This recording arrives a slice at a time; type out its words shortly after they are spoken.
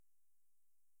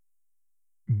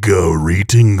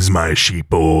Greetings, my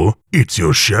sheeple. It's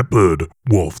your shepherd,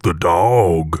 Wolf the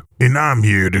dog. And I'm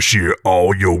here to shear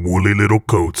all your woolly little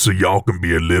coats so y'all can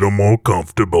be a little more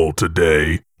comfortable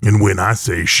today. And when I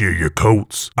say shear your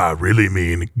coats, I really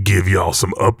mean give y'all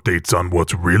some updates on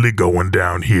what's really going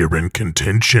down here in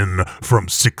contention from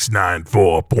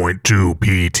 694.2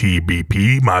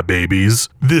 PTBP, my babies.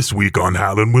 This week on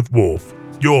Howlin' with Wolf,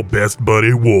 your best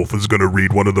buddy Wolf is gonna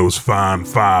read one of those fine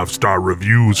 5-star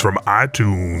reviews from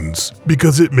iTunes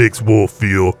because it makes Wolf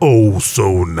feel oh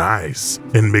so nice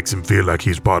and makes him feel like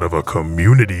he's part of a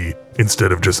community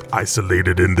instead of just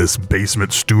isolated in this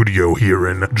basement studio here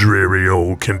in dreary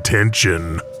old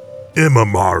contention. Emma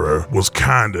Mara was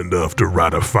kind enough to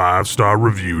write a 5-star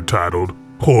review titled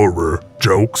Horror,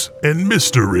 Jokes, and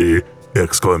Mystery!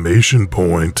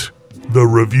 The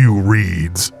review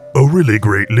reads, a really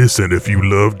great listen if you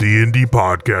love D&D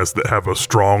podcasts that have a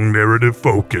strong narrative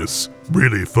focus.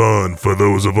 Really fun for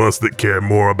those of us that care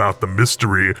more about the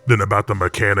mystery than about the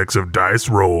mechanics of dice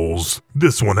rolls.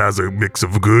 This one has a mix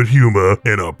of good humor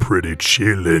and a pretty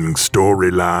chilling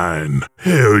storyline.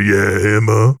 Hell yeah,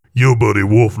 Emma. Your buddy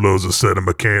Wolf loves a set of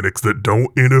mechanics that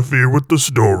don't interfere with the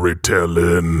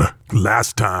storytelling.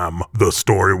 Last time, the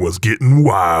story was getting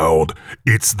wild.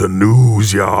 It's the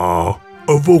news, y'all.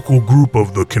 A vocal group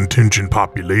of the contingent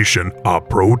population are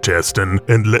protesting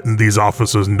and letting these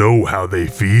officers know how they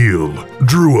feel.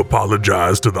 Drew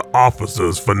apologized to the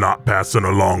officers for not passing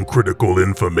along critical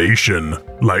information,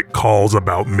 like calls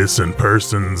about missing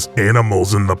persons,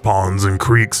 animals in the ponds and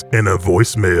creeks, and a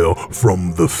voicemail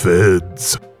from the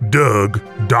feds. Doug,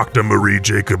 Dr. Marie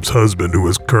Jacobs' husband who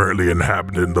is currently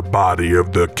inhabiting the body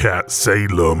of the cat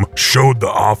Salem, showed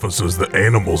the officers the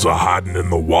animals are hiding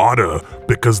in the water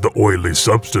because the oily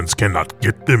substance cannot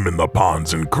get them in the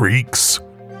ponds and creeks.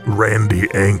 Randy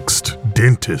Angst,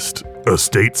 dentist,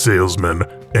 estate salesman,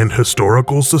 and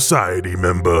historical society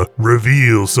member,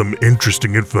 reveals some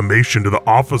interesting information to the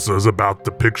officers about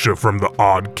the picture from the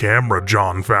odd camera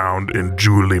John found in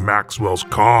Julie Maxwell's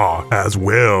car, as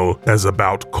well as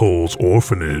about Cole's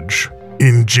orphanage.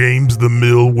 In James the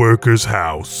mill worker's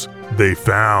house, they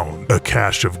found a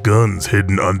cache of guns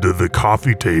hidden under the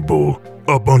coffee table,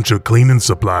 a bunch of cleaning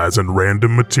supplies and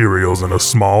random materials in a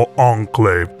small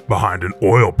enclave behind an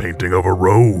oil painting of a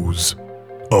rose.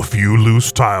 A few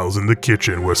loose tiles in the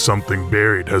kitchen where something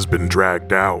buried has been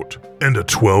dragged out, and a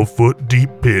 12-foot deep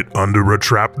pit under a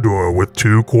trapdoor with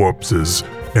 2 corpses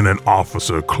and an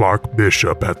officer, Clark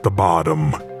Bishop, at the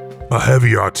bottom. A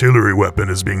heavy artillery weapon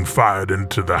is being fired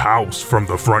into the house from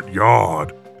the front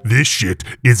yard. This shit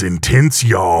is intense,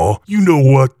 y'all. You know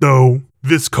what, though?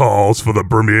 This calls for the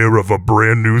premiere of a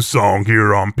brand new song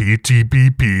here on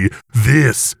PTPP.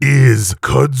 This is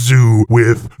Kudzu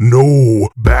with No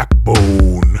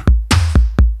Backbone.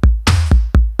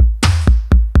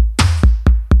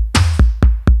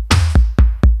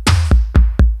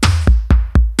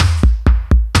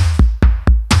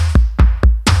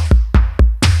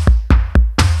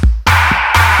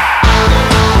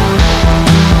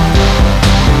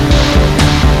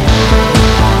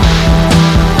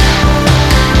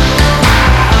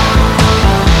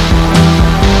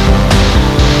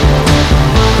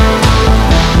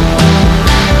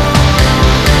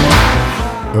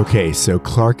 Okay, so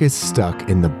Clark is stuck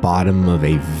in the bottom of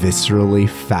a viscerally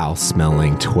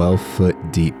foul-smelling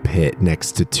 12-foot deep pit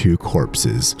next to 2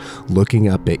 corpses, looking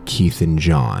up at Keith and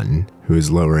John, who is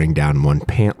lowering down one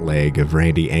pant leg of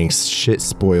Randy Angst's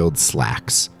shit-spoiled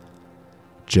slacks.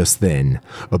 Just then,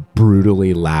 a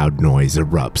brutally loud noise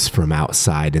erupts from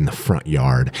outside in the front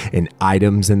yard, and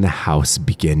items in the house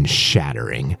begin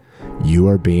shattering. You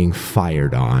are being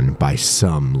fired on by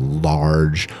some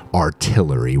large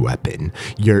artillery weapon.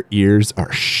 Your ears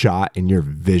are shot and your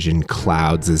vision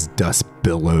clouds as dust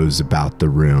billows about the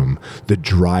room. The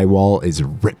drywall is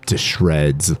ripped to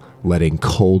shreds, letting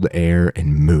cold air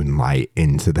and moonlight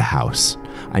into the house.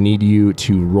 I need you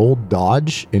to roll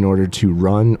dodge in order to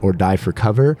run or dive for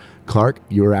cover. Clark,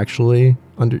 you're actually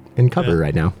in cover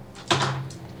right now.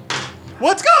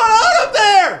 What's going on up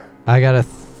there?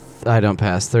 I don't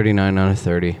pass 39 on a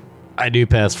 30. I do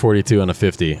pass 42 on a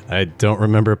 50. I don't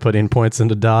remember putting points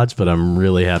into dodge, but I'm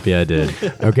really happy I did.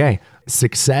 Okay.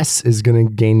 Success is going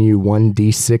to gain you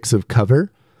 1d6 of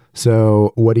cover.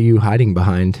 So what are you hiding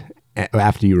behind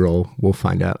after you roll? We'll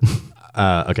find out.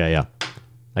 Okay, yeah.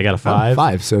 I got a 5.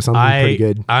 5, so something pretty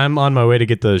good. I'm on my way to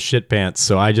get those shit pants,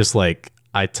 so I just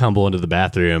I tumble into the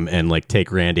bathroom and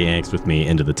take Randy Angst with me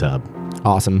into the tub.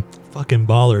 Awesome. Fucking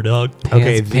baller, dog.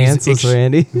 Pantsless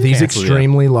Randy. These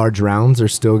extremely large rounds are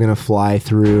still going to fly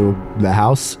through the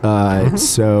house.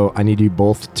 So I need you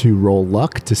both to roll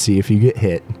luck to see if you get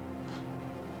hit.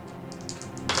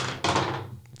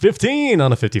 15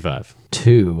 on a 55.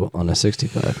 2 on a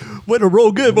 65. Way to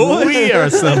roll good, boy. We are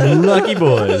some lucky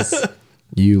boys.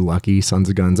 You lucky sons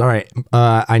of guns. All right.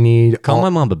 I need Call my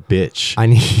mom a bitch. I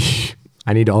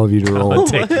need all of you to roll.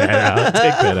 Take that out.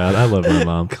 Take that out. I love my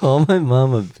mom. Call my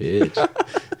mom a bitch.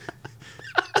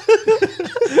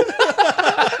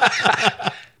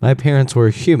 My parents were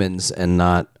humans and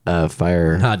not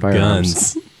firearms.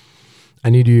 Guns. I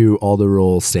need you all to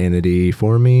roll sanity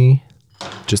for me.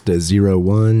 Just a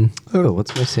 0-1, Oh,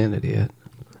 what's my sanity at?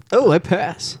 Oh, I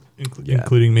pass.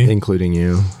 Including me. including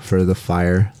you for the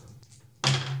fire.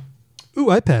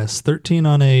 Ooh, I passed 13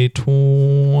 on a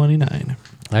 29.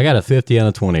 I got a 50 on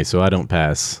a 20, so I don't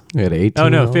pass. I got 18. Oh,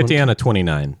 no, 50 on a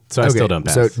 29. So I still don't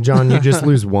pass. So, John, you just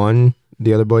lose one.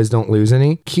 The other boys don't lose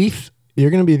any. Keith,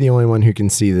 you're going to be the only one who can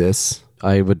see this.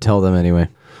 I would tell them anyway.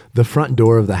 The front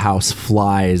door of the house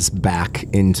flies back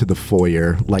into the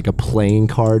foyer like a playing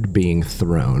card being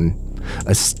thrown.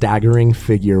 A staggering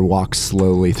figure walks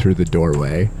slowly through the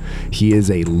doorway. He is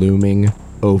a looming,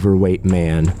 overweight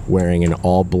man wearing an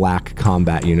all-black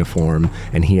combat uniform,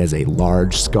 and he has a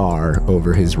large scar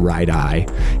over his right eye.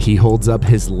 He holds up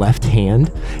his left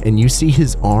hand, and you see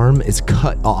his arm is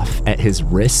cut off at his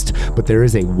wrist, but there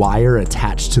is a wire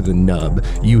attached to the nub.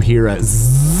 You hear a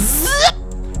zzzz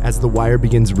as the wire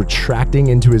begins retracting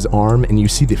into his arm, and you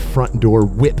see the front door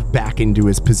whip back into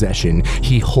his possession.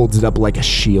 He holds it up like a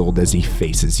shield as he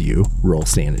faces you. Roll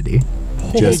sanity.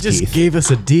 He just gave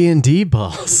us a D&D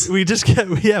boss. We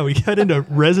got into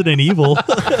Resident Evil.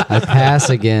 I pass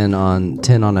again on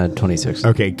 10 on a 26.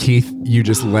 Okay, Keith, you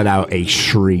just let out a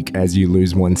shriek as you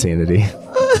lose one sanity.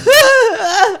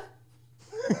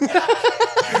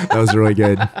 That was really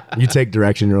good. You take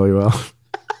direction really well.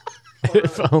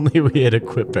 If only we had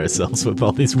equipped ourselves with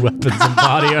all these weapons and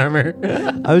body armor.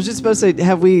 I was just about to say,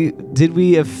 did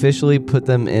we officially put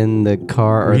them in the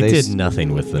car? Or We they did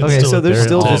nothing with them. Okay, so they're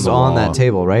still just on the that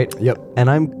table, right? Yep.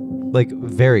 And I'm like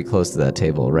very close to that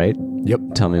table, right? Yep.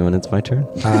 Tell me when it's my turn.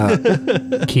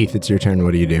 Keith, it's your turn.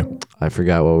 What do you do? I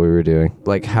forgot what we were doing.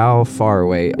 Like, how far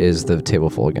away is the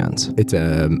table full of guns? It's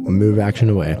a move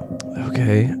action away.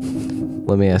 Okay.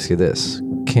 Let me ask you this.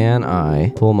 Can I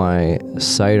pull my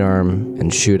sidearm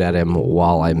and shoot at him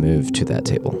while I move to that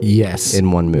table? Yes.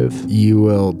 In one move. You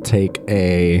will take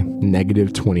a negative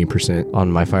 20%. On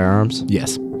my firearms?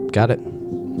 Yes. Got it.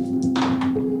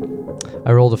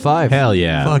 I rolled a 5. Hell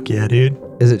yeah. Fuck yeah, dude.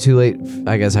 Is it too late?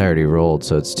 I guess I already rolled,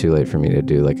 so it's too late for me to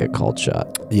do like a called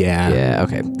shot. Yeah. Yeah,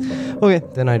 okay. Okay,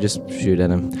 then I just shoot at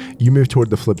him. You move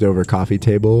toward the flipped over coffee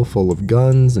table full of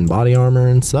guns and body armor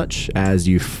and such as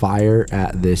you fire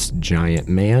at this giant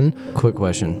man. Quick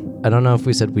question. I don't know if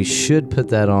we said we should put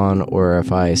that on or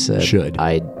if I said Should.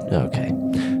 Okay.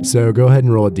 So go ahead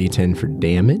and roll a d10 for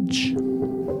damage.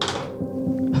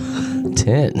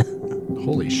 10.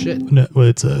 Holy shit. No, well,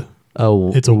 it's a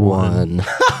It's a 1.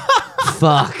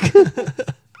 Fuck.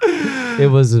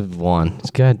 It was a 1.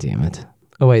 God damn it.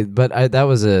 Oh wait, but that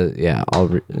was a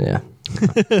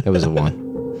it was a 1.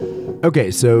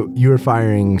 Okay, so you were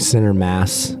firing center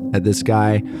mass at this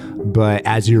guy, but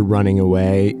as you're running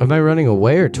away, Am I running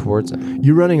away or towards him?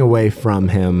 you're running away from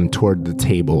him toward the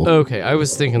table. Okay, I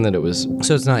was thinking that it was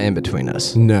so it's not in between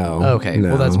us. No. Okay,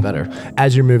 well that's better.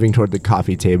 As you're moving toward the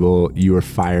coffee table, you are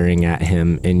firing at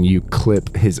him and you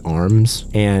clip his arms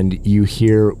and you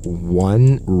hear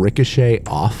one ricochet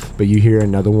off, but you hear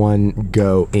another one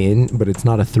go in, but it's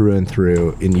not a through and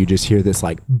through, and you just hear this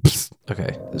like psst.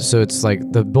 Okay, so it's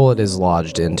like the bullet is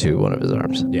lodged into one of his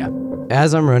arms. Yeah.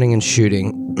 As I'm running and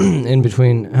shooting, in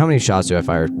between, how many shots do I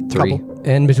fire? 3. Couple.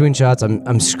 In between shots,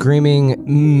 I'm screaming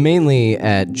mainly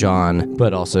at John,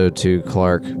 but also to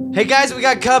Clark. Hey guys, we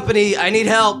got company. I need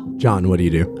help. John, what do you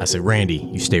do? I said, Randy,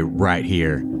 you stay right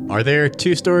here. Are there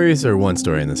 2 stories or 1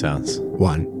 story in this house?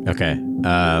 1. Okay.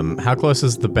 How close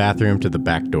is the bathroom to the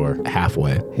back door?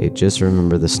 Halfway. Hey, just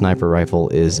remember the sniper rifle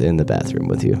is in the bathroom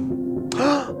with you.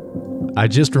 I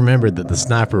just remembered that the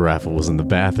sniper rifle was in the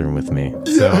bathroom with me.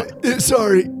 So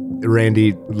Sorry.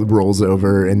 Randy rolls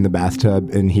over in the bathtub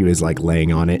and he was like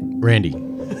laying on it. Randy.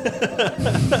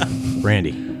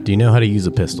 Randy, do you know how to use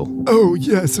a pistol? Oh,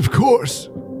 yes, of course.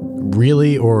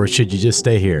 Really, or should you just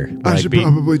stay here?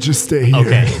 Probably just stay here.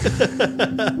 Okay.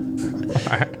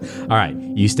 All right.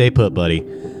 You stay put, buddy.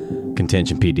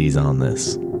 Contention PD's on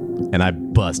this. And I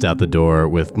bust out the door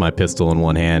with my pistol in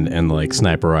one hand and like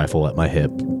sniper rifle at my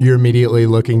hip. You're immediately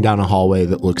looking down a hallway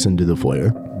that looks into the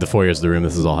foyer. The foyer's the room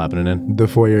this is all happening in. The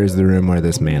foyer is the room where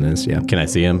this man is, yeah. Can I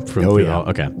see him from Oh, through yeah. the hall?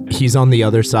 Okay. He's on the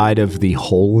other side of the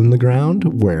hole in the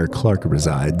ground where Clark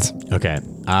resides. Okay.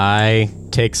 I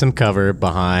take some cover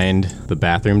behind the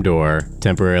bathroom door,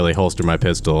 temporarily holster my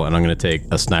pistol, and I'm going to take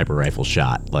a sniper rifle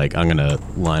shot. Like, I'm going to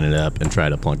line it up and try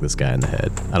to plunk this guy in the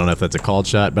head. I don't know if that's a called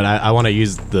shot, but I want to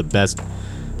use the best.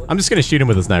 I'm just going to shoot him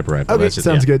with a sniper rifle. Okay, That's just,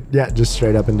 sounds yeah. good. Yeah, just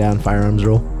straight up and down firearms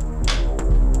roll.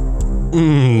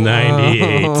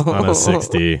 98 on a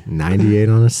 60. 98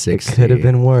 on a 60. Could have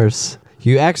been worse.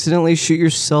 You accidentally shoot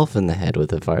yourself in the head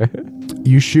with a fire.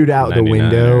 You shoot out the 99.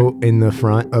 window in the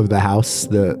front of the house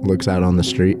that looks out on the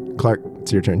street. Clark,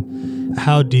 it's your turn.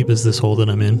 How deep is this hole that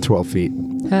I'm in? 12 feet.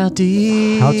 How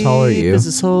deep How tall are you? is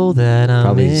this hole that I'm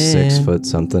Probably in? 6 foot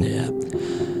something. Yeah.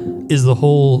 Is the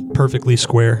hole perfectly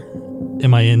square?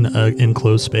 Am I in an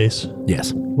enclosed space?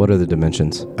 Yes. What are the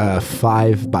dimensions?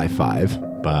 5 by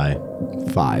 5. By.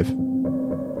 5.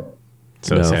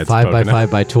 So No, his head's 5 by poking up.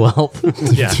 5 by 12.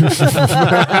 Yeah.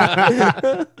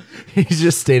 He's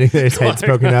just standing there, his head's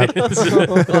poking up.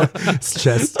 His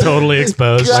chest. Totally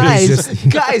exposed. Guys. just-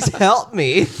 guys, help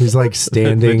me. He's like The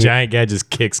standing giant guy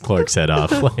just kicks Clark's head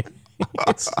off. Like,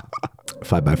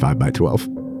 5 by 5 by 12.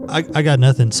 I got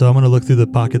nothing, so I'm gonna look through the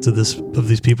pockets of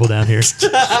these people down here.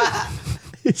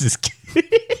 he's just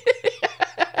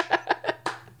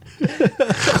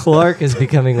Clark is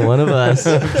becoming one of us.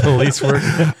 police work.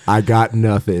 I got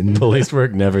nothing. Police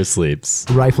work never sleeps.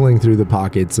 Rifling through the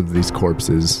pockets of these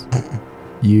corpses,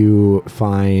 you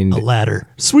find A ladder.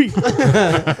 Sweet.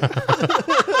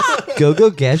 Go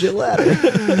gadget ladder.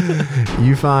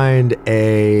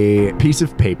 a piece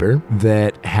of paper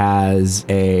that has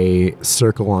a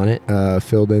circle on it,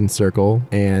 filled in circle,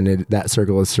 and that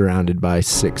circle is surrounded by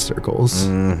 6 circles,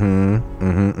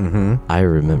 I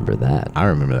remember that. I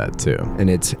remember that too. and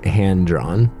it's hand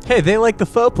drawn. Hey, they like the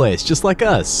pho place, just like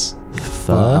us.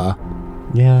 Pho?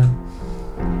 Yeah.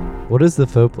 What is the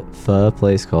pho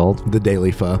place called? The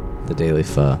Daily Pho. The Daily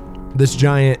Pho. This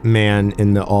giant man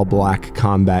in the all-black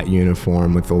combat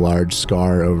uniform with a large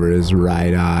scar over his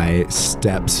right eye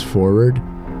steps forward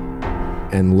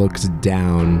and looks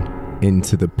down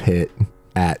into the pit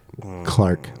at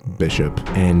Clark Bishop.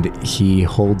 And he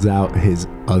holds out his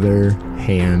other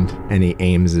hand and he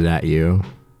aims it at you.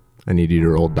 I need you to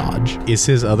roll dodge. Is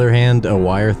his other hand a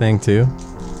wire thing too?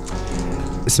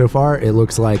 So far, it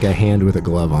looks like a hand with a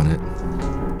glove on it.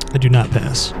 I do not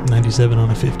pass. 97 on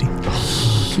a 50.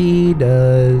 He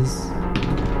does.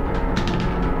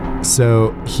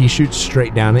 So he shoots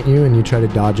straight down at you and you try to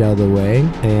dodge out of the way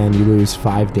and you lose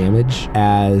 5 damage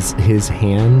as his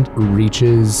hand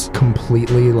reaches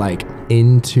completely like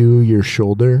into your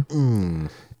shoulder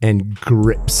and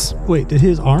grips. Wait, did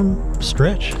his arm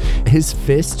stretch? His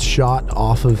fist shot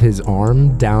off of his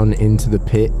arm down into the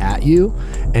pit at you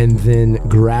and then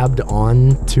grabbed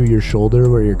on to your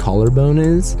shoulder where your collarbone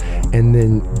is and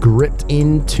then gripped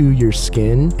into your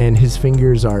skin, and his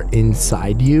fingers are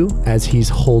inside you as he's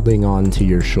holding on to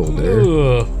your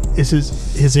shoulder. Is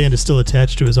his hand is still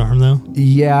attached to his arm though?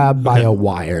 Yeah, by a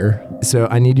wire. So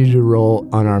I need you to roll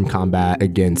unarmed combat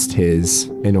against his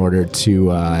in order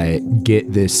to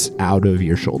get this out of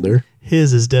your shoulder.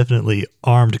 His is definitely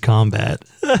armed combat.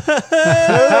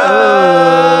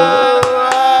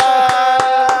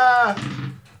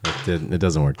 It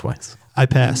doesn't work twice. I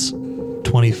pass.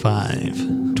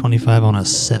 25. 25 on a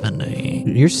 70.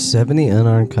 You're 70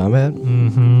 unarmed combat?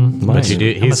 Mm-hmm. But you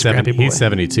do. I'm a He's scrappy boy. He's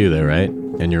 72 though, right?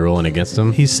 And you're rolling against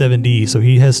him. He's 70, so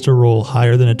he has to roll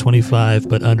higher than a 25,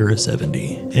 but under a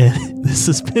 70. And the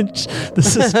suspense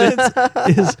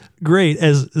is great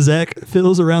as Zach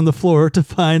fiddles around the floor to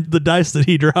find the dice that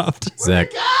he dropped. Zach,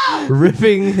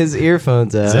 Ripping his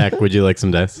earphones out. Zach, would you like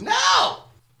some dice?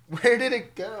 Where did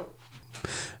it go?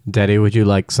 Daddy, would you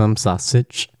like some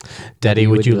sausage? Daddy,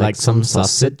 would you like some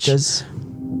sausages?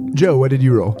 Joe, what did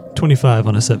you roll? 25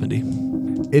 on a 70.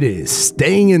 It is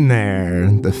staying in there.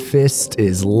 The fist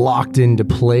is locked into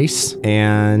place,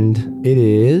 and it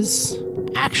is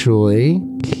actually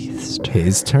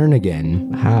his turn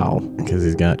again. How? Because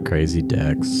he's got crazy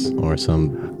decks or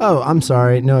some. Oh, I'm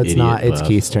sorry. No, it's Idiot not. It's buff.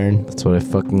 Keith's turn. That's what I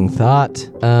fucking thought.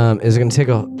 Is it gonna take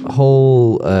a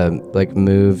whole like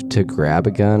move to grab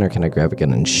a gun, or can I grab a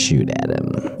gun and shoot at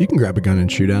him? You can grab a gun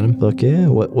and shoot at him. Look, yeah.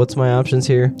 What's my options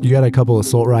here? You got a couple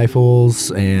assault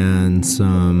rifles and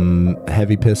some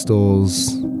heavy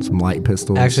pistols, some light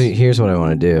pistols. Actually, here's what I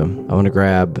want to do. I want to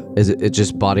grab. Is it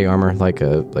just body armor, like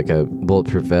a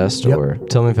bulletproof vest, Yep. or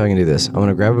tell me if I can do this. I want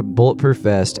to grab a bulletproof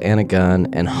vest and a gun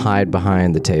and hide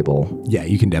behind the table. yeah,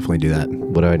 you can definitely do that.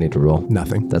 What do I need to roll?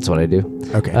 Nothing. That's what I do.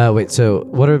 Okay. Wait. So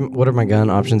what are my gun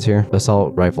options here?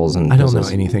 Assault rifles and I don't know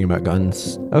pistols. anything about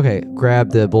guns. Okay,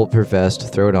 grab the bulletproof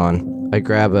vest, throw it on. I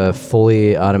grab a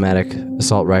fully automatic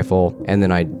assault rifle, and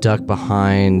then I duck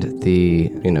behind the,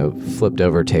 flipped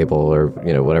over table or,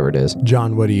 whatever it is.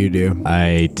 John, what do you do?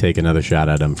 I take another shot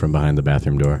at him from behind the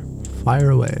bathroom door.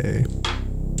 Fire away.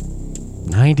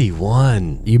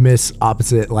 91. You miss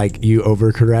opposite, like you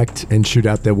overcorrect and shoot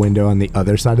out the window on the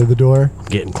other side of the door. I'm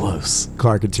getting close.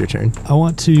 Clark, it's your turn. I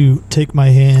want to take my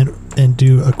hand and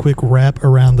do a quick wrap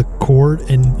around the cord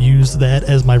and use that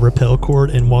as my rappel cord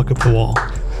and walk up the wall.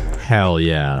 Hell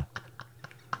yeah.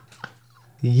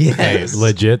 Yes. Hey,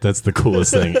 legit, that's the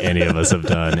coolest thing any of us have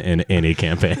done in any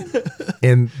campaign.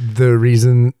 And the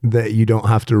reason that you don't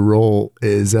have to roll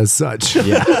is as such.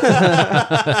 Yeah.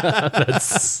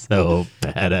 That's so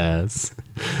badass.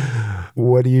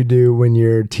 What do you do when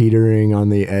you're teetering on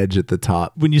the edge at the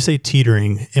top? When you say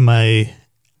teetering, am I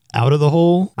out of the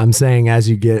hole? I'm saying as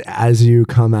you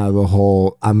come out of the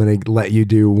hole, I'm going to let you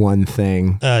do one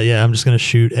thing. Yeah, I'm just going to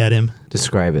shoot at him.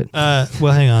 Describe it.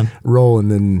 Well, hang on. Roll and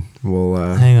then we'll...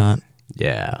 Hang on.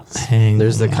 Yeah.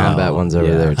 There's the combat ones over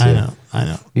there, too. I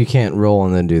know. You can't roll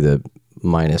and then do the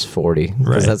minus 40. Because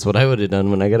Right. that's what I would have done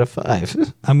when I got a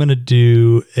 5. I'm going to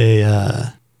do a...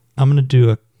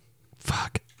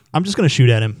 Fuck. I'm just going to shoot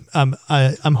at him.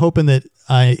 I'm hoping that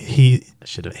he... I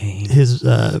should have aimed. His...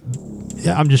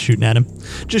 Yeah, I'm just shooting at him.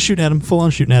 Just shooting at him. Full on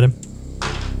shooting at him.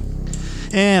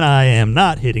 And I am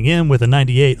not hitting him with a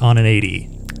 98 on an 80.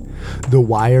 The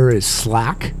wire is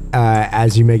slack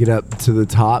as you make it up to the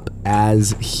top.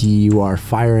 As you are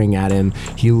firing at him,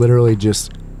 he literally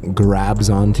just grabs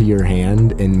onto your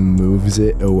hand and moves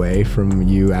it away from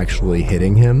you actually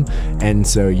hitting him. And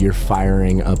so you're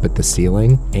firing up at the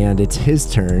ceiling. And it's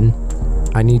his turn.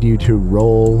 I need you to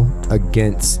roll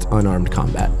against unarmed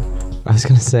combat. I was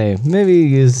going to say, maybe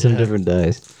use some different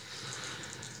dice.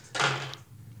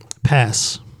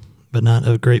 Pass. But not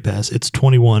a great pass. It's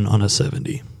 21 on a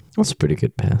 70. That's a pretty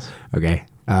good pass. Okay.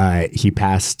 He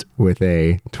passed with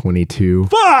a 22.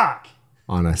 Fuck!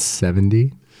 On a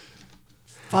 70.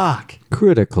 Fuck.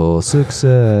 Critical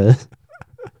success.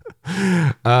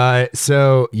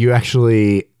 So you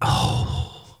actually...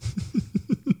 Oh.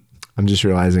 I'm just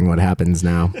realizing what happens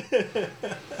now.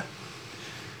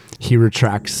 He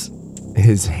retracts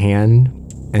his hand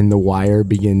and the wire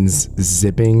begins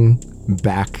zipping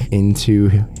back into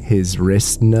his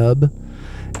wrist nub.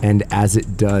 And as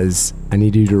it does, I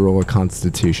need you to roll a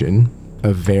constitution,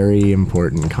 a very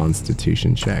important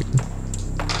constitution check.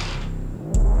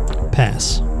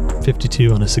 Pass.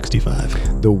 52 on a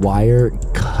 65. The wire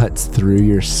cuts through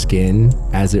your skin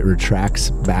as it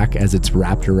retracts back, as it's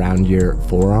wrapped around your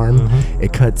forearm.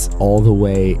 It cuts all the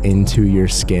way into your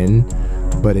skin,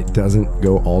 but it doesn't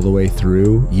go all the way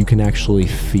through. You can actually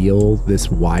feel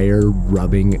this wire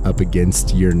rubbing up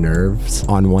against your nerves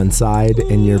on one side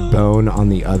and your bone on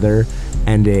the other,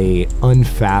 and a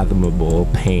unfathomable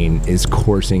pain is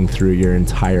coursing through your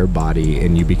entire body,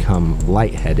 and you become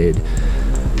lightheaded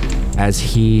as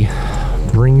he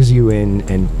brings you in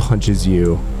and punches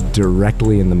you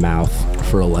directly in the mouth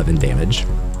for 11 damage.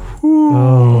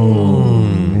 Oh,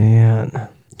 man.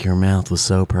 Your mouth was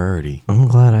so purty. I'm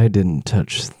glad I didn't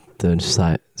touch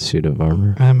the suit of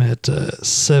armor. I'm at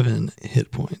 7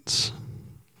 hit points.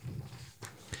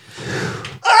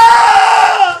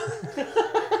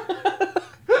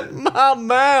 My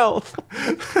mouth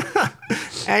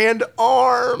and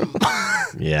arm.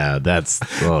 Yeah, that's...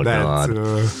 Oh,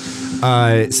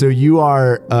 God. So you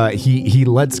are, he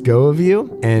lets go of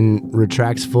you and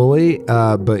retracts fully,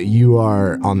 but you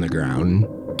are on the ground.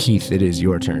 Keith, it is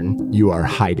your turn. You are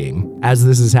hiding. As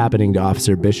this is happening to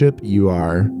Officer Bishop, you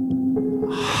are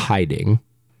hiding.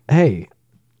 Hey,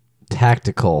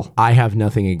 tactical. I have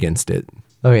nothing against it.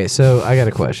 Okay, so I got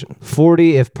a question.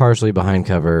 40 if partially behind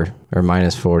cover, or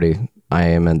minus 40, I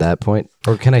am at that point?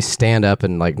 Or can I stand up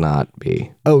and, not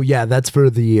be? Oh, yeah, that's for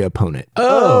the opponent.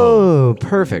 Oh,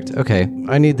 perfect. Okay,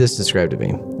 I need this described to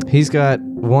me. He's got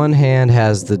one hand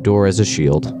has the door as a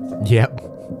shield. Yep.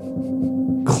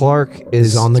 Clark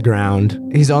is on the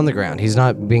ground. He's on the ground. He's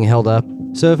not being held up.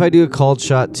 So if I do a called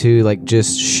shot to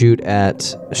just shoot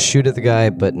at the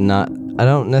guy, but not, I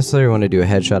don't necessarily want to do a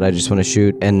headshot. I just want to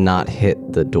shoot and not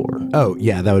hit the door. Oh,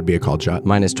 yeah, that would be a called shot.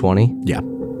 Minus 20. Yeah.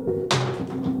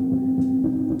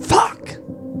 Fuck.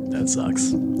 That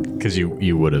sucks. Because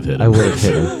you would have hit him. I would have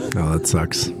hit him. Oh, that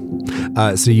sucks.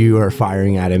 So you are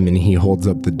firing at him and he holds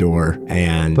up the door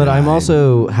and... But I'm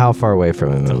also, how far away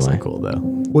from him am I? Cool, though.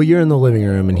 Well, you're in the living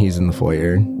room and he's in the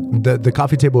foyer. The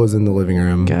coffee table is in the living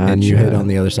room and you Gotcha. hit on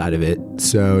the other side of it.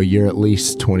 So you're at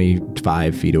least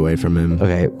 25 feet away from him.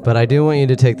 Okay, but I do want you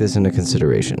to take this into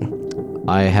consideration.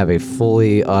 I have a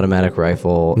fully automatic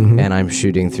rifle, and I'm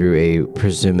shooting through a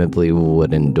presumably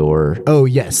wooden door. Oh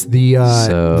yes, the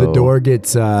door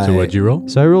gets So what'd you roll?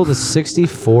 So I rolled a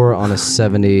 64 on a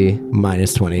 70,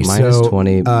 minus 20. minus So,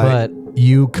 20, but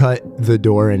you cut the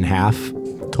door in half.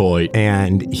 Toy.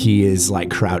 And he is like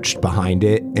crouched behind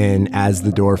it. And as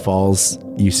the door falls,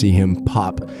 you see him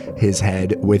pop his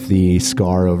head with the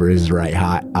scar over his right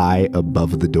eye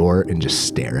above the door and just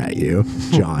stare at you.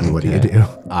 John, what do you do?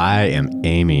 I am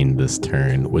aiming this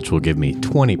turn, which will give me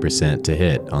 20% to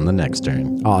hit on the next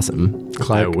turn. Awesome. I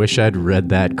Clark, wish I'd read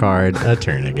that card a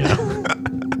turn ago.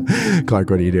 Clark,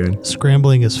 what are you doing?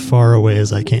 Scrambling as far away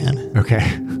as I can.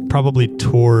 Okay. Probably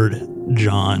toward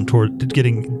John, toward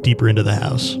getting deeper into the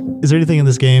house. Is there anything in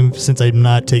this game, since I'm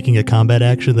not taking a combat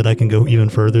action, that I can go even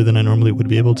further than I normally would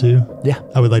be able to? Yeah.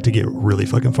 I would like to get really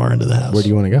fucking far into the house. Where do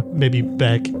you want to go? Maybe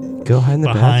back go hide in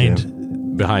the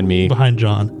bathroom. Behind me, behind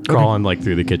John. crawling like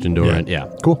through the kitchen door. Yeah. And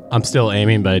yeah. Cool. I'm still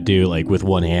aiming, but I do like with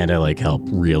one hand, I like help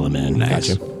reel him in.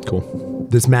 Gotcha. Cool.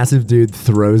 This massive dude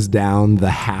throws down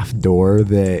the half door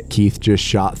that Keith just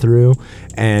shot through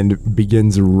and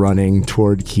begins running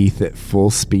toward Keith at full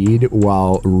speed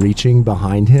while reaching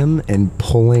behind him and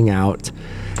pulling out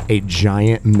a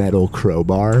giant metal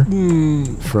crowbar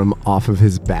from off of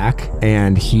his back.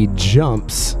 And he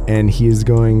jumps and he is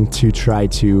going to try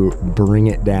to bring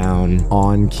it down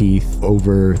on Keith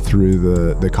over through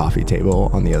the coffee table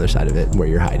on the other side of it where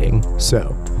you're hiding.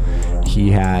 So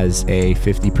he has a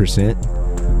 50%.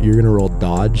 You're going to roll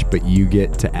dodge, but you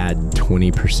get to add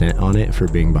 20% on it for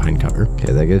being behind cover.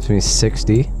 Okay, that gives me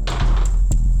 60.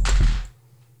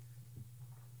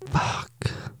 Fuck.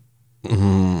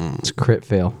 It's a crit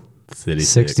fail. City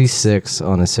 66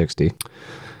 on a 60.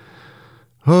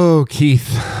 Oh,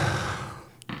 Keith.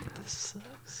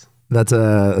 That's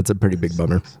a pretty big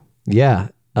bummer. Yeah,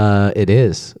 it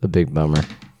is a big bummer.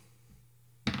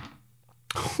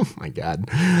 Oh my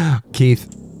God. Keith,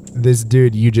 this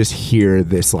dude, you just hear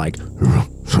this like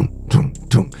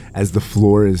as the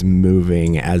floor is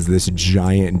moving as this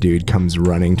giant dude comes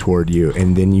running toward you,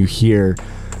 and then you hear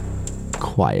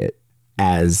quiet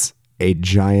as a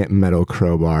giant metal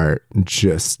crowbar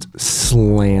just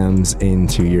slams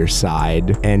into your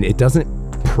side, and it doesn't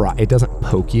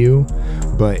poke you,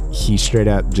 but he straight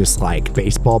up just like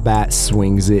baseball bat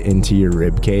swings it into your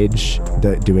rib cage,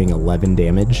 doing 11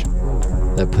 damage.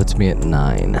 That puts me at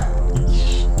 9.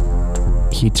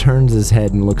 He turns his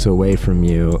head and looks away from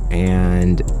you,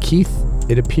 and Keith,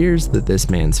 it appears that this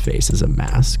man's face is a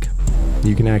mask.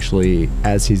 You can actually,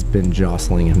 as he's been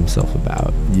jostling himself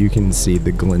about, you can see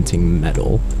the glinting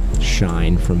metal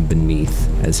shine from beneath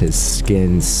as his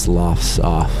skin sloughs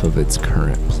off of its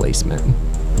current placement.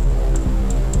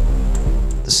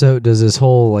 So does his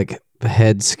whole like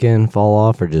head skin fall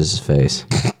off or just his face?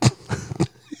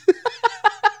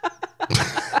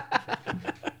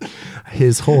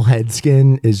 His whole head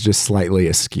skin is just slightly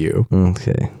askew.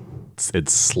 Okay.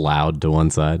 It's slouched to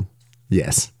one side.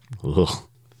 Yes. Ugh.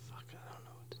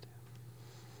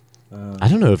 I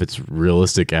don't know if it's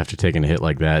realistic after taking a hit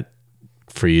like that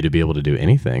for you to be able to do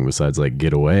anything besides like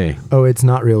get away. Oh, it's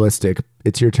not realistic.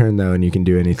 It's your turn though, and you can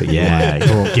do anything. Yeah,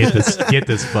 get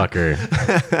this fucker.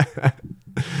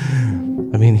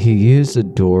 I mean, he used a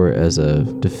door as a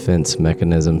defense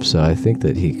mechanism, so I think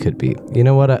that he could be. You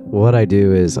know what I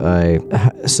do is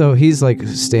so he's like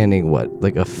standing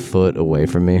like a foot away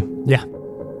from me. Yeah.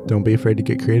 Don't be afraid to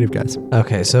get creative, guys.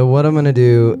 Okay, so what I'm gonna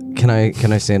do? Can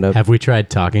I stand up? Have we tried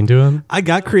talking to him? I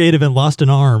got creative and lost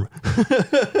an arm.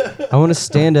 I want to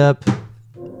stand up.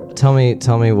 Tell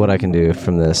me what I can do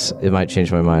from this. It might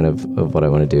change my mind of what I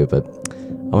want to do, but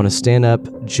I want to stand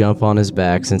up, jump on his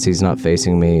back since he's not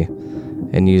facing me,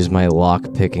 and use my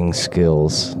lock picking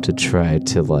skills to try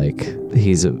to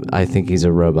I think he's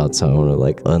a robot, so I want to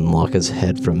like unlock his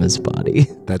head from his body.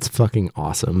 That's fucking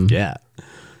awesome. Yeah.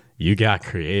 You got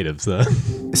creative,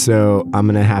 son. So I'm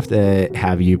going to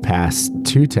have you pass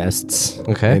 2 tests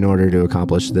in order to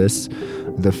accomplish this.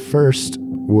 The first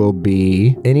will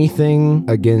be anything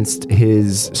against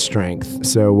his strength.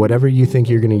 So whatever you think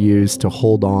you're going to use to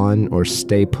hold on or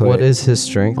stay put. What is his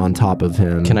strength? On top of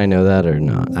him. Can I know that or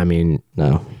not? I mean,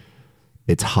 no.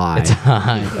 It's high. It's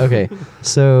high. Okay.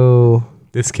 So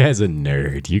this guy's a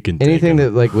nerd. You can anything take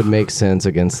him. that like would make sense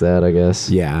against that, I guess.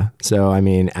 Yeah. So I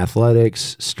mean,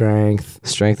 athletics, strength.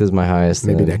 Strength is my highest.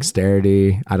 Maybe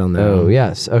dexterity. I don't know. Oh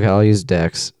yes. Okay, I'll use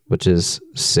dex, which is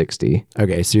 60.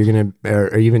 Okay, so you're gonna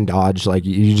or even dodge. Like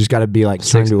you just got to be like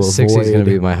trying to avoid. 60 is gonna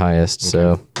be my highest. Okay.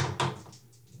 So.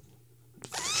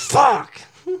 Fuck.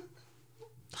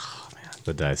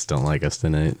 The dice don't like us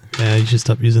tonight. Yeah, you should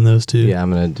stop using those too. Yeah,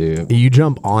 I'm going to do. You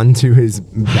jump onto his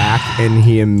back and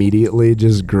he immediately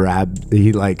just grabs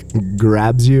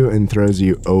you and throws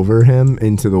you over him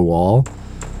into the wall.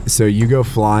 So you go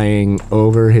flying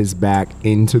over his back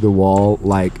into the wall,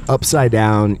 like upside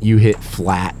down. You hit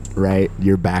flat, right?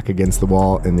 You're back against the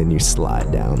wall, and then you slide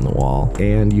down the wall.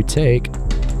 And you take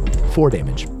 4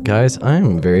 damage. Guys,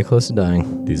 I'm very close to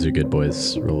dying. These are good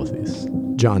boys. Roll with these.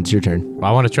 John, it's your turn. Well,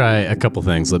 I want to try a couple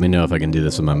things. Let me know if I can do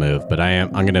this with my move. But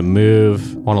I'm going to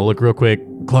move. Want to look real quick.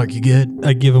 Clark, you good?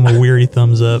 I give him a weary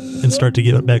thumbs up and start to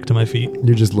get back to my feet.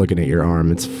 You're just looking at your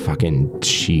arm. It's fucking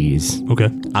cheese. Okay.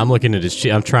 I'm looking at his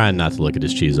cheese. I'm trying not to look at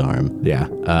his cheese arm. Yeah.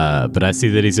 But I see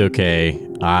that he's okay.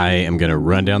 I am going to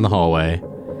run down the hallway,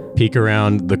 peek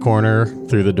around the corner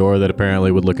through the door that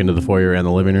apparently would look into the foyer and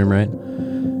the living room, right?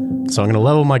 So I'm going to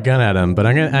level my gun at him, but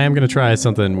I am going to try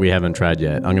something we haven't tried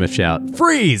yet. I'm going to shout,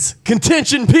 "Freeze!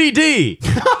 Contention PD!"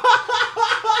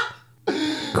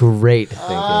 Great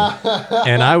thinking.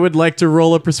 And I would like to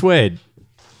roll a persuade.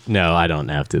 No, I don't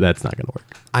have to. That's not going to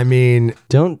work. I mean,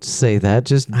 Don't say that.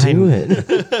 Just do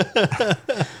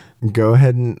it. go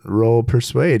ahead and roll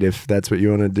persuade if that's what you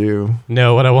want to do.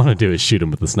 No, what I want to do is shoot him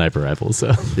with the sniper rifle.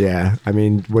 So, Yeah. I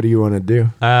mean, what do you want to do?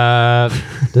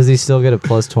 Does he still get a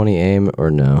plus 20 aim or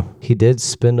no? He did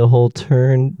spend a whole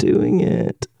turn doing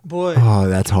it. Boy. Oh,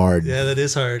 that's hard. Yeah, that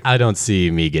is hard. I don't see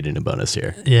me getting a bonus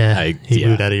here. Yeah, he yeah.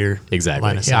 moved out of your Exactly.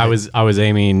 line of sight. I was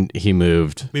aiming. He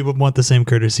moved. We would want the same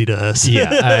courtesy to us.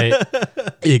 Yeah.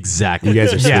 Exactly. You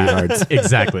guys are Yeah, sweethearts.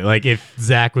 exactly. Like if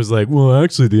Zach was like, "Well,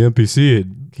 actually, the NPC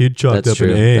he'd chalked That's up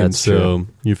an true. aim, That's so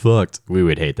you fucked." We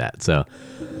would hate that. So,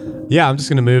 yeah, I'm just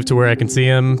gonna move to where I can see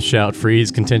him, shout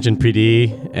 "Freeze! Contention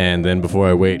PD!" and then before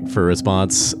I wait for a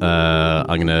response, I'm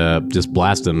gonna just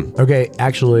blast him. Okay,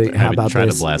 actually, I how would about try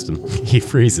this? to blast him. He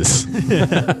freezes.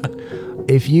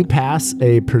 If you pass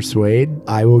a persuade,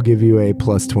 I will give you a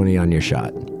plus 20 on your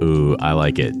shot. Ooh, I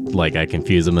like it. Like I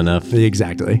confuse him enough.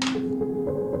 Exactly.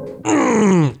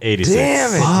 86.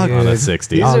 Damn it, Fuck. On a dude.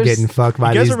 60. These Y'all are getting fucked by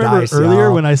You guys these remember dice, earlier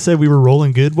y'all. when I said we were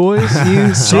rolling good, boys?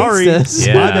 You sorry. jinxed us.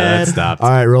 Yeah, My that bad. stopped. All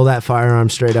right, roll that firearm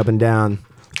straight up and down.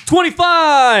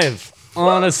 25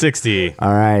 on a 60.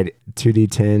 All right,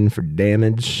 2d10 for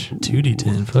damage.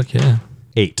 2d10. Fuck yeah.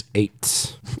 8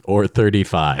 8. or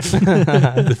 35,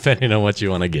 depending on what you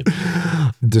want to give.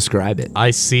 Describe it.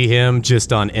 I see him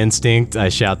just on instinct. I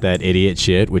shout that idiot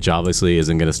shit, which obviously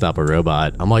isn't going to stop a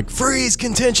robot. I'm like, "Freeze!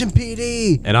 Contention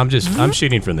PD!" And I'm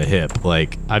shooting from the hip.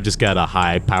 Like, I've just got a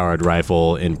high-powered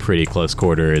rifle in pretty close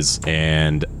quarters,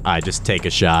 and I just take a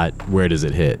shot. Where does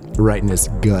it hit? Right in his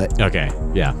gut. Okay,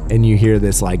 yeah. And you hear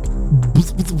this like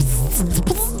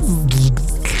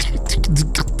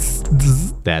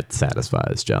That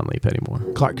satisfies John Lee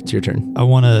Pettymore. Clark, it's your turn. I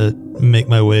want to make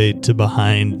my way to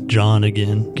behind John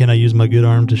again. Can I use my good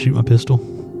arm to shoot my pistol?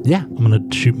 Yeah. I'm going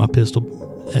to shoot my pistol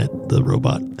at the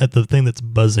robot, at the thing that's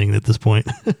buzzing at this point.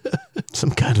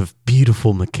 Some kind of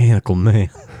beautiful mechanical man.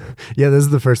 Yeah, this is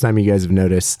the first time you guys have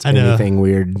noticed I know. anything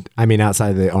weird. I mean, outside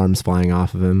of the arms flying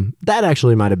off of him. That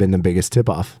actually might have been the biggest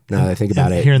tip-off, now that I think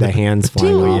about it. Hearing The the hands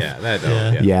flying off.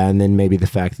 Yeah. Yeah, and then maybe the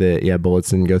fact that, bullets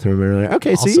didn't go through him earlier.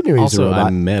 Okay, so you knew he was a Also, robot. I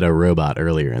met a robot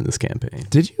earlier in this campaign.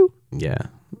 Did you? Yeah.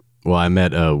 Well, I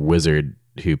met a wizard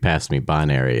who passed me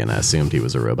binary, and I assumed he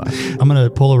was a robot. I'm going to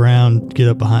pull around, get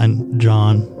up behind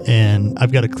John, and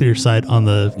I've got a clear sight on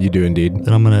the... You do indeed.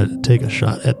 Then I'm going to take a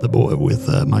shot at the boy with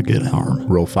my good arm.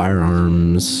 Roll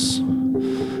firearms.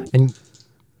 And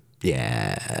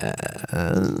yeah,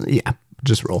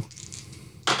 just roll.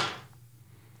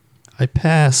 I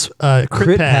pass. Crit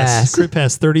Crit pass. pass. Crit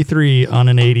pass 33 on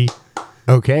an 80.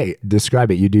 Okay,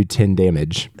 describe it. You do 10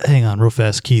 damage. Hang on real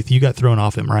fast, Keith. You got thrown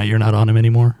off him, right? You're not on him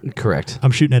anymore? Correct.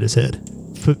 I'm shooting at his head.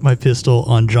 Put my pistol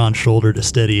on John's shoulder to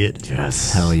steady it.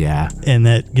 Yes. Hell yeah. And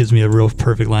that gives me a real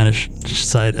perfect line of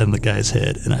sight on the guy's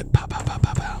head. And I pow, pow, pow,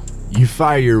 pow, pow. You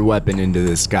fire your weapon into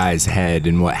this guy's head,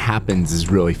 and what happens is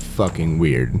really fucking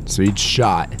weird. So each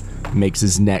shot makes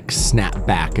his neck snap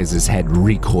back as his head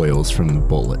recoils from the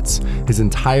bullets. His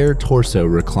entire torso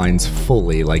reclines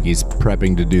fully like he's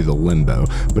prepping to do the limbo,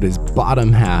 but his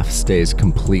bottom half stays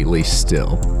completely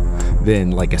still.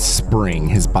 Then, like a spring,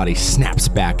 his body snaps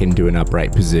back into an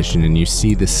upright position, and you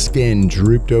see the skin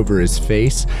drooped over his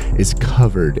face is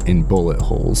covered in bullet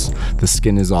holes. The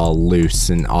skin is all loose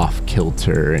and off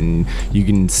kilter, and you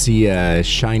can see a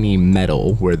shiny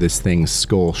metal where this thing's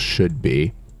skull should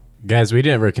be. Guys, we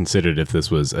never considered if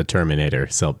this was a Terminator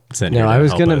sent here No, to I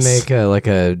was help going to us. make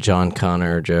a John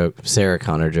Connor joke, Sarah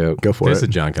Connor joke. Go for There's it.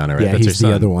 a John Connor, right? Yeah, That's he's her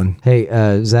the son. other one.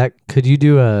 Hey, Zach, could you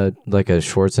do a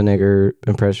Schwarzenegger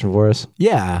impression for us?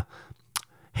 Yeah.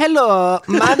 Hello,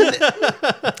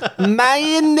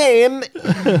 my name.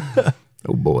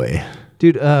 Oh boy.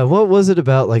 Dude, what was it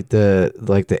about like the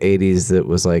 80s that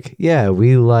was like, yeah,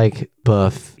 we like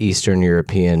buff Eastern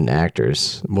European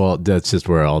actors? Well, that's just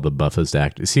where all the buffest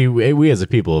actors. See, we as a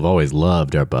people have always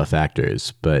loved our buff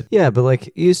actors, but Yeah, but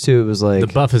like used to, it was like the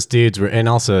buffest dudes were, and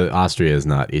also Austria is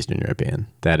not Eastern European.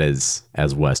 That is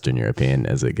as Western European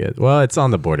as it gets. Well, it's on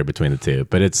the border between the two,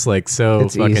 but it's like so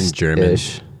it's fucking East-ish. German.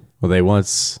 Well, they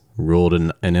once ruled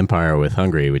an empire with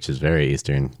Hungary, which is very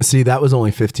Eastern. See, that was only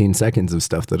 15 seconds of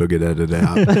stuff that'll get edited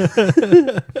out.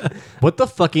 What the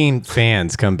fucking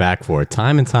fans come back for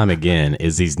time and time again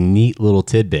is these neat little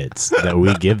tidbits that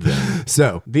we give them.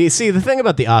 So, The thing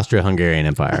about the Austro-Hungarian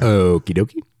Empire, okie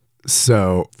dokie.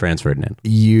 So, Franz Ferdinand.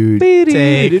 you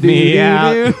Take me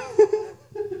out.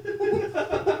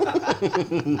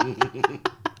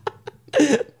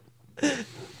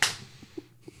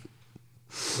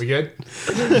 We good?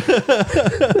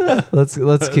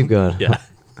 Let's keep going. Yeah.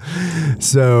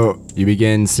 So you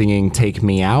begin singing Take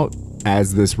Me Out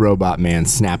as this robot man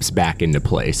snaps back into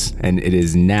place, and it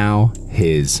is now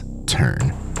his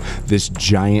turn. This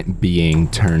giant being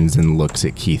turns and looks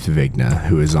at Keith Vigna,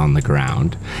 who is on the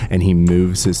ground, and he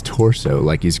moves his torso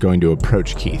like he's going to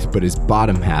approach Keith, but his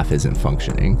bottom half isn't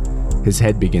functioning. His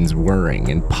head begins whirring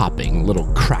and popping, little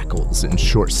crackles and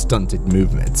short stunted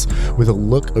movements. With a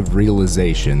look of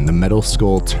realization, the metal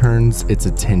skull turns its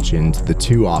attention to the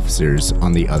two officers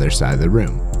on the other side of the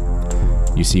room.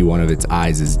 You see one of its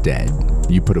eyes is dead.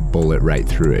 You put a bullet right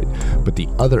through it, but the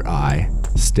other eye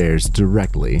stares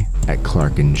directly at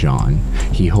Clark and John.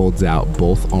 He holds out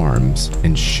both arms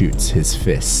and shoots his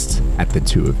fist at the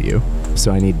two of you.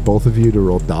 So I need both of you to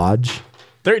roll dodge.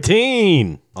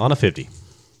 13 on a 50.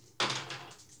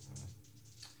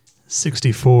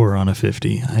 64 on a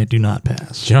 50. I do not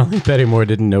pass. John Lee Pettymore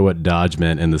didn't know what dodge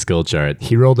meant in the skill chart.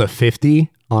 He rolled a 50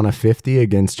 on a 50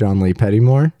 against John Lee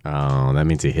Pettymore. Oh, that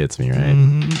means he hits me, right?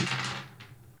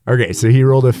 Okay, so he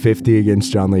rolled a 50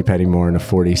 against John Lee Pettymore and a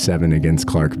 47 against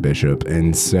Clark Bishop.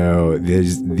 And so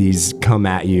these come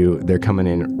at you. They're coming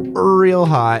in real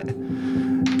hot.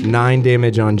 9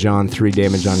 damage on John, 3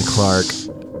 damage on Clark.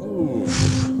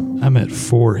 I'm at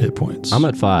 4 hit points. I'm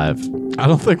at 5. I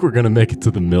don't think we're going to make it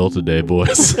to the mill today,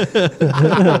 boys.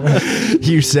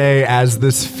 You say as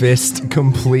this fist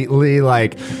completely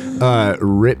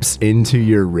rips into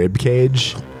your rib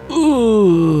cage.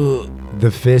 Ooh. The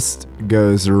fist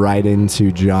goes right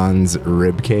into John's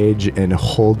rib cage and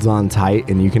holds on tight,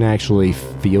 and you can actually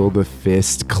feel the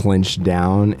fist clench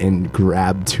down and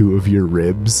grab 2 of your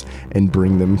ribs and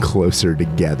bring them closer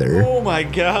together. Oh my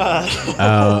god.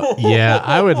 Yeah,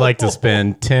 I would like to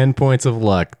spend 10 points of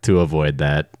luck to avoid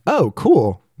that. Oh,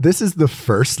 cool. This is the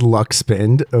first luck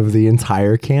spend of the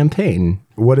entire campaign.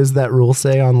 What does that rule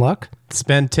say on luck?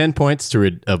 Spend 10 points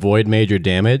to avoid major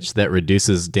damage. That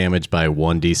reduces damage by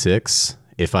 1d6.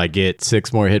 If I get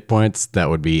 6 more hit points, that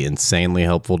would be insanely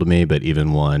helpful to me, but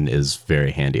even 1 is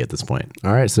very handy at this point.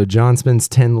 All right, so John spends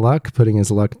 10 luck, putting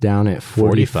his luck down at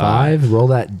 45. Roll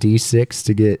that d6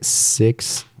 to get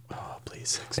 6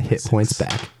 Please, 6 hit points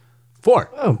back. 4.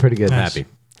 Oh, pretty good. Nice. Happy.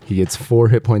 He gets 4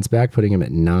 hit points back, putting him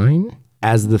at 9.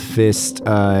 As the fist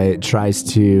tries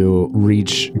to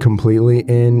reach completely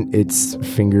in, its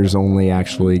fingers only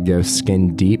actually go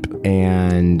skin deep,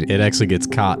 and It actually gets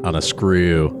caught on a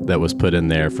screw that was put in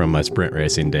there from my sprint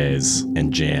racing days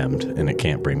and jammed, and it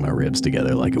can't bring my ribs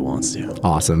together like it wants to.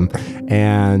 awesome.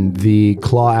 And the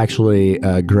claw actually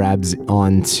grabs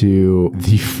onto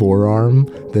the forearm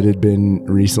that had been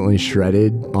recently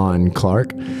shredded on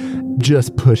Clark,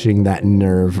 just pushing that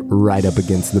nerve right up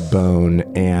against the bone,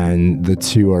 and the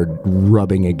two are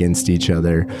rubbing against each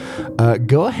other.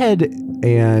 Go ahead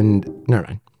and...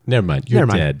 Never mind. You're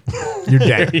Never mind. dead. You're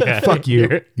dead. Fuck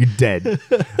you. You're dead.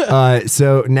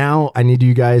 So now I need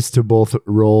you guys to both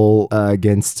roll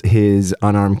against his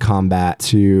unarmed combat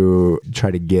to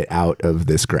try to get out of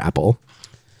this grapple.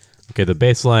 Okay, the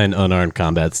baseline unarmed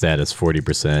combat stat is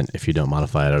 40% if you don't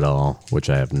modify it at all, which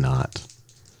I have not.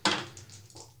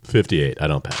 58. I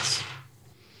don't pass.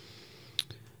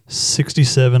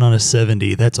 67 on a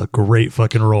 70. That's a great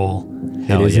fucking roll.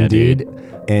 Hell it is yeah, indeed. dude.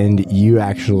 And you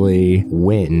actually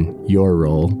win your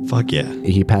roll. Fuck yeah.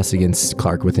 He passed against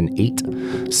Clark with an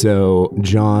 8. So,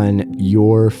 John,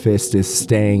 your fist is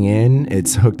staying in.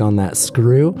 It's hooked on that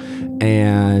screw.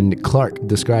 And Clark,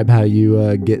 describe how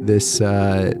you get this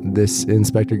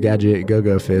Inspector Gadget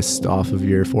go-go fist off of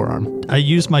your forearm. I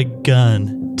use my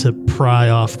gun to pry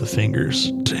off the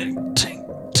fingers. Tink,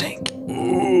 tink, tink.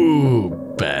 Ooh,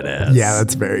 badass. Yeah,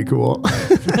 that's very cool.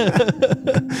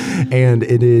 And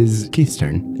it is Keith's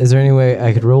turn. Is there any way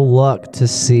I could roll luck to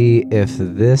see if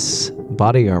this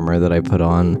body armor that I put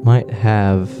on might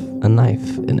have a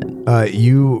knife in it?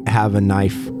 You have a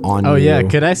knife on you. Oh yeah,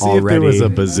 could I see if there was a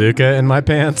already. bazooka in my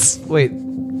pants? Wait.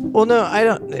 Well, no, I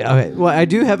don't. Okay. Well, I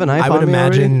do have a knife I on would me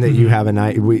imagine already. that you have a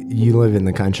knife. You live in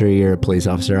the country. You're a police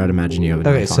officer. I'd imagine you have a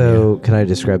Okay, knife on so can I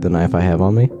describe the knife I have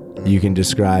on me? you. You can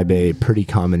describe a pretty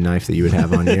common knife that you would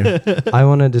have on you. I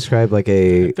want to describe like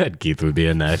a I bet Keith would be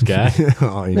a knife guy.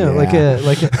 Oh, no, yeah. like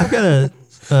a I've got a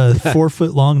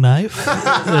 4-foot long knife.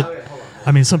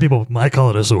 I mean, some people might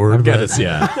call it a sword. I've got but this,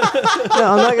 yeah.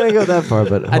 no, I'm not gonna go that far,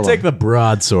 but I take the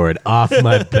broadsword off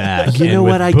my back. You and know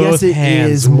with what? I guess both it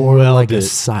hands is more like a welded.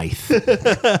 scythe.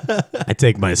 I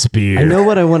take my spear. I know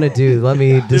what I want to do. Let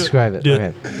me describe it. do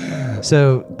it. Okay.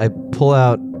 So I pull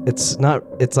out.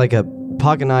 It's like a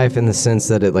pocket knife in the sense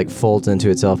that it like folds into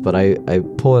itself, but I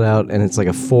pull it out and it's like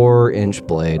a 4-inch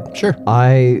blade. Sure.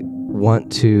 I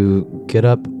want to get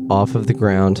up off of the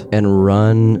ground and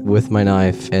run with my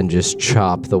knife and just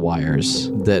chop the wires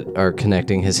that are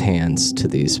connecting his hands to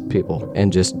these people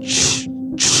and just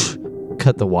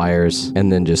cut the wires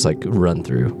and then just like run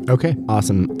through. Okay,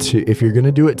 awesome. If you're going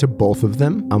to do it to both of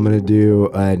them, I'm going to do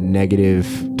a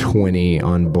 -20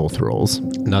 on both rolls.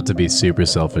 Not to be super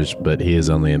selfish, but he is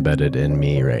only embedded in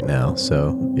me right now.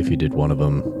 So if you did one of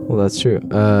them, Well, that's true.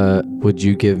 Would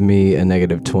you give me a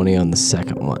 -20 on the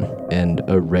second one and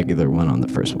a regular one on the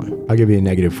first one? I'll give you a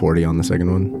 -40 on the second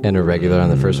one. And a regular on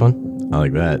the first one? I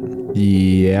like that.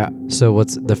 Yeah. So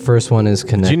what's the first one is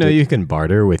connected? Did you know you can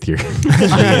barter with your?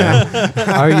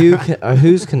 Are you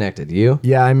who's connected? You?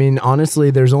 Yeah, I mean,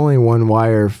 honestly, there's only one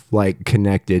wire like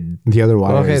connected. The other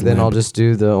wire Okay, is then I'll limp. just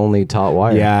do the only taut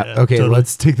wire. Yeah, okay, totally.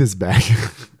 let's take this back.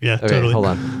 yeah, Okay, totally. hold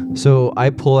on. So I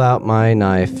pull out my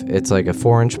knife. It's like a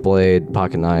 4-inch blade,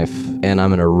 pocket knife, and I'm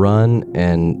gonna run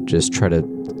and just try to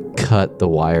cut the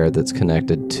wire that's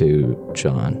connected to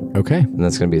John. Okay, And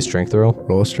that's gonna be a strength roll.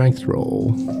 roll a strength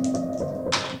roll.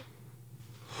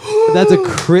 That's a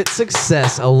crit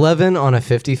success. 11 on a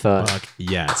 55. Fuck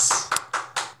yes.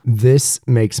 This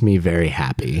makes me very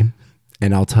happy,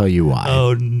 and I'll tell you why.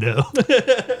 Oh no.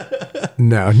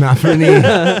 No, not for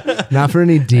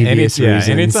any devious reasons.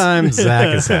 Anytime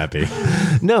Zach is happy.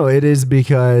 No, it is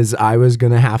because I was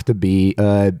gonna have to be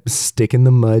a stick in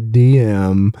the mud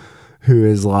DM who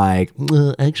is like,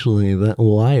 well, actually, that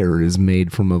wire is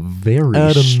made from a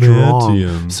very strong,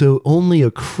 Adamantium. so only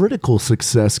a critical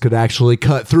success could actually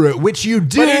cut through it, which you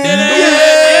did.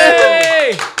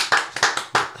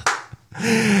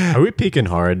 Are we peeking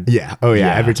hard? Yeah. Oh yeah.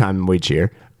 Yeah. Every time we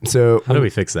cheer. So How do we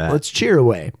fix that? let's cheer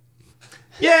away.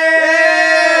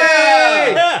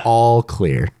 Yay! All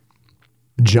clear.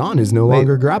 John is no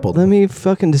longer grappled. Let me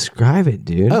fucking describe it,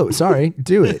 dude. Oh, sorry.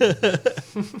 Do it.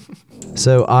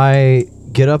 So I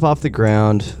get up off the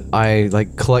ground. I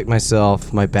like collect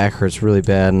myself. My back hurts really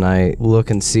bad, and I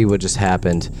look and see what just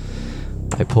happened.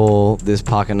 I pull this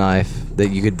pocket knife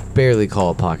that you could barely call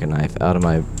a pocket knife out of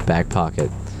my back pocket.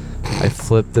 I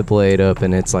flip the blade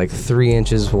open. It's like 3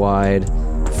 inches wide,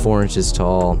 4 inches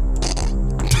tall.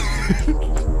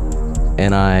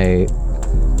 And I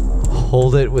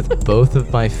hold it with both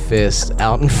of my fists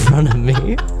out in front of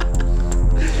me.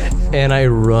 And I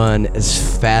run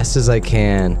as fast as I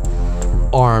can,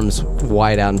 arms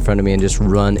wide out in front of me, and just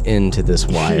run into this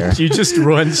wire. You just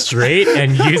run straight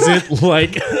and use it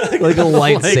like Like a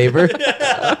lightsaber.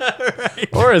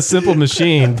 or a simple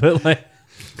machine, but like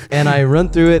And I run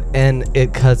through it, and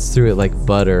it cuts through it like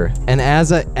butter. And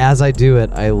as I do it,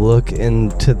 I look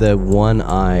into the one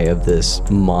eye of this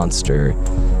monster,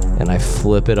 and I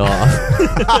flip it off.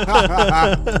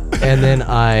 And then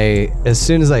as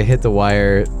soon as I hit the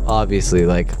wire, obviously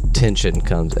like tension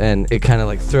comes, and it kind of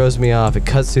like throws me off. It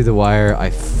cuts through the wire. I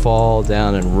fall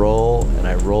down and roll,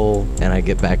 and I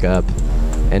get back up,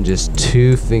 and just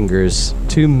two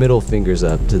middle fingers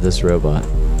up to this robot.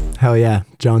 Hell yeah.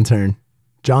 John, turn.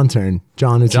 John,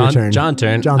 it's your turn. John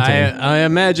turn. John turn. I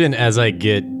imagine as I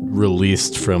get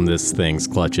released from this thing's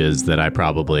clutches that I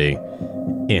probably,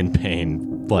 in pain,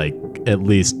 like at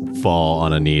least fall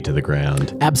on a knee to the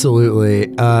ground. Absolutely.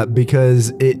 Because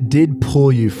it did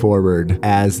pull you forward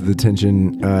as the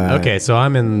tension. Okay, so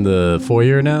I'm in the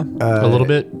foyer now, a little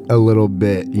bit. A little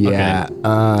bit, yeah.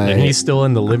 And he's still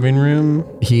in the living room.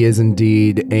 He is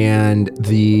indeed, and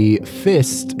the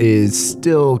fist is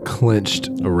still clenched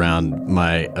Around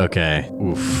my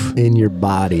oof. in your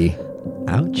body.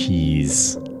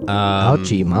 Ouchies.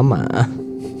 Ouchie, mama.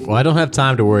 Well, I don't have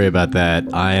time to worry about that.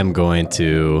 I am going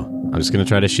to I'm just going to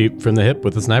try to shoot from the hip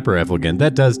with the sniper rifle again.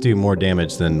 That does do more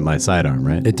damage than my sidearm,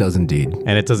 right? It does indeed.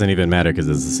 And it doesn't even matter because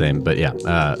it's the same. But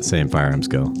yeah, same firearm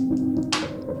skill.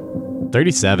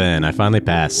 37. I finally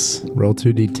pass. Roll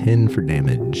 2d10 for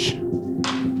damage.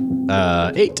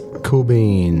 8. Cool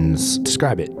beans.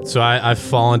 Describe it. So I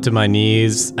fall to my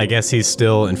knees. I guess he's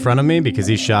still in front of me because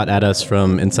he shot at us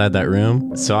from inside that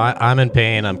room. So I'm in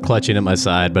pain. I'm clutching at my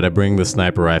side, but I bring the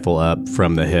sniper rifle up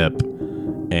from the hip,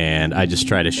 and I just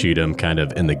try to shoot him kind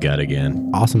of in the gut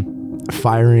again. Awesome.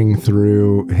 Firing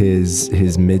through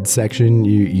his midsection,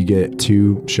 you get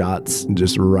 2 shots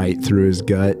just right through his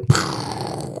gut.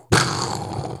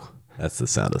 That's the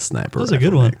sound of sniper. That was a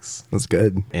good one. That's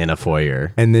good. In a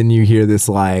foyer. And then you hear this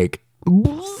like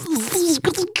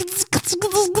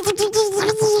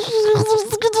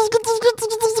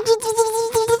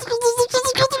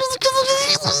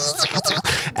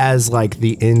as like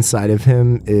the inside of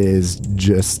him is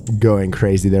just going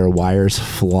crazy. There are wires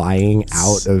flying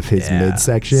out of his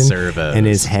midsection, servos. And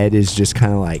his head is just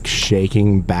kind of like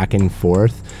shaking back and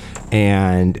forth,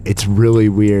 and it's really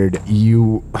weird.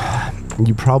 You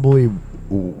probably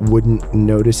wouldn't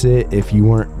notice it if you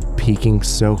weren't peeking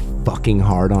so fucking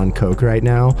hard on coke right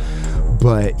now,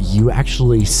 but you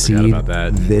actually see about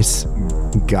that. this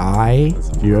guy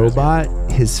robot,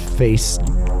 his face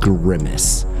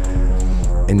grimace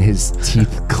and his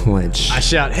teeth clench. I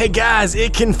shout, "Hey guys,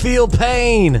 it can feel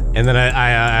pain!" And then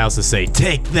I also say,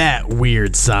 "Take that,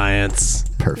 weird science."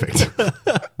 Perfect.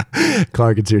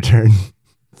 Clark, it's your turn.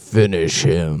 Finish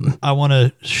him. I want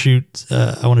to shoot.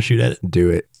 I want to shoot at it. Do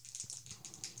it.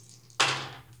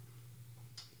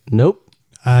 Nope.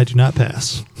 I do not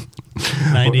pass.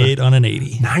 98 on an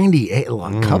 80. 98, a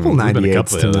couple been a 98s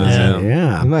couple of those,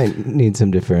 tonight. I might need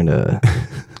some different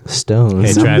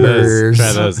stones. Hey, try Numbers.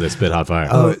 those. They spit hot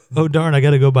fire. Oh darn! I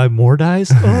got to go buy more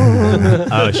dice. Oh.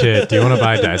 Oh shit! Do you want to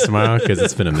buy dice tomorrow? Because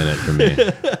it's been a minute for me.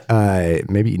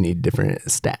 Maybe you need different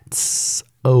stats.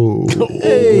 Oh.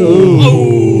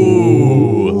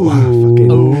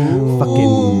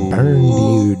 Fucking burned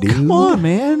you, dude. Come on,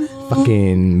 man.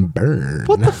 Fucking burn.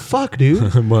 What the fuck,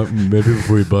 dude? Maybe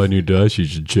before you buy new dice, you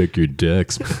should check your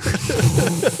decks.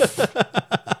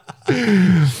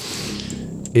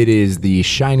 It is the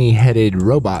shiny-headed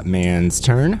robot man's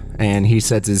turn, and he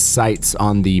sets his sights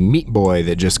on the meat boy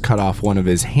that just cut off one of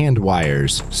his hand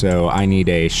wires. So I need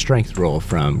a strength roll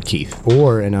from Keith,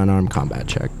 or an unarmed combat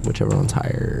check, whichever one's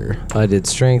higher. I did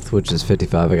strength, which is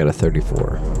 55. I got a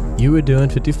 34. You were doing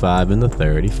 55 and the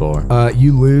 34.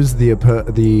 You lose the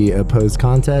opposed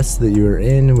contest that you were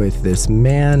in with this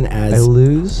man. As I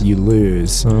lose? You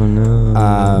lose. Oh, no.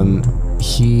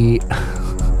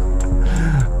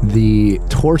 The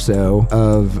torso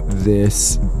of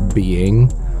this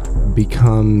being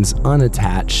becomes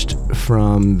unattached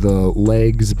from the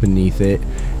legs beneath it,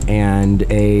 and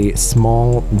a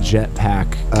small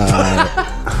jetpack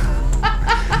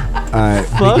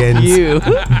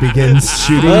begins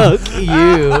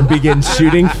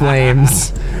shooting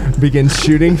flames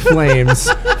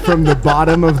from the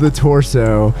bottom of the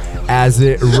torso as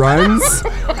it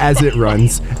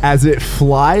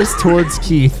flies towards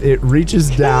Keith. It reaches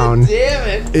down.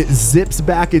 It zips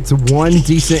back its one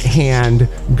decent hand,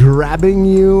 grabbing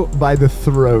you by the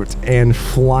throat and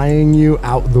flying you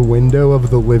out the window of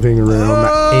the living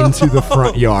room into the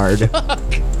front yard.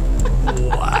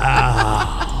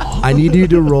 I need you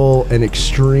to roll an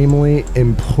extremely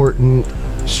important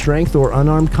strength or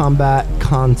unarmed combat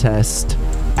contest.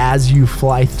 As you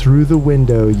fly through the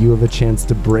window, you have a chance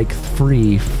to break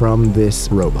free from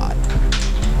this robot.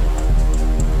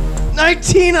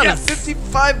 19 on a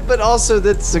 55, but also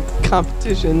that's a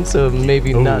competition, so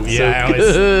maybe not so that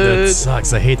good.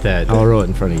 sucks. I hate that. I'll roll it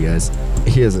in front of you guys.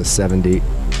 He has a 70.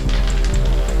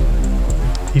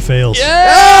 He fails.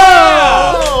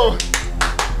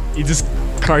 You just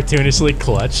cartoonishly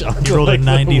clutch. He rolled a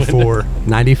 94.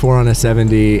 94 on a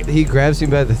 70. He grabs me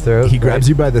by the throat. He grabs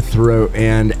you by the throat,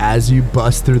 and as you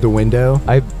bust through the window,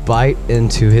 I bite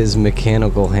into his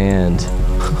mechanical hand.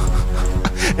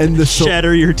 and the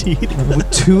Shatter your teeth.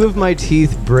 2 of my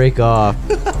teeth break off.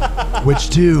 which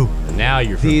two? Now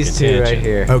you're from These 2 right contention.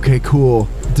 here. Okay, cool.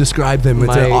 Describe them.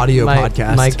 It's an audio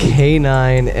podcast. My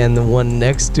canine and the one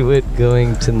next to it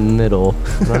going to the middle.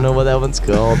 I don't know what that one's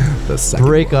called. The second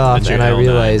Break one. off, That's your and I L9.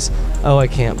 realize, I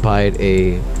can't bite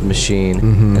a machine.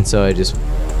 And so I just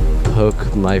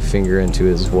poke my finger into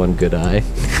his one good eye.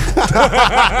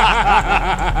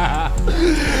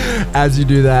 As you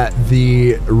do that,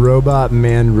 the robot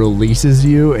man releases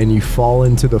you, and you fall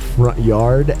into the front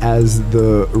yard as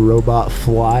the robot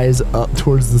flies up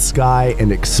towards the sky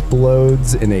and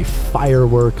explodes in a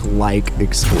firework-like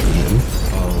explosion.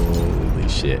 Holy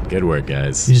shit. Good work,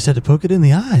 guys. You just had to poke it in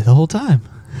the eye the whole time.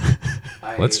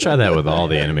 Let's try that with all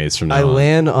the enemies from now I on.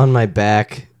 land on my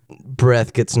back.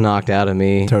 Breath gets knocked out of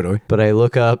me. Totally. But I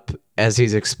look up as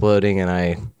he's exploding, and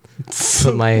I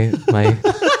put my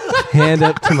hand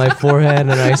up to my forehead,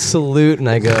 and I salute, and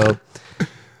I go,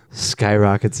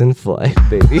 "Skyrockets in flight,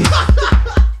 baby."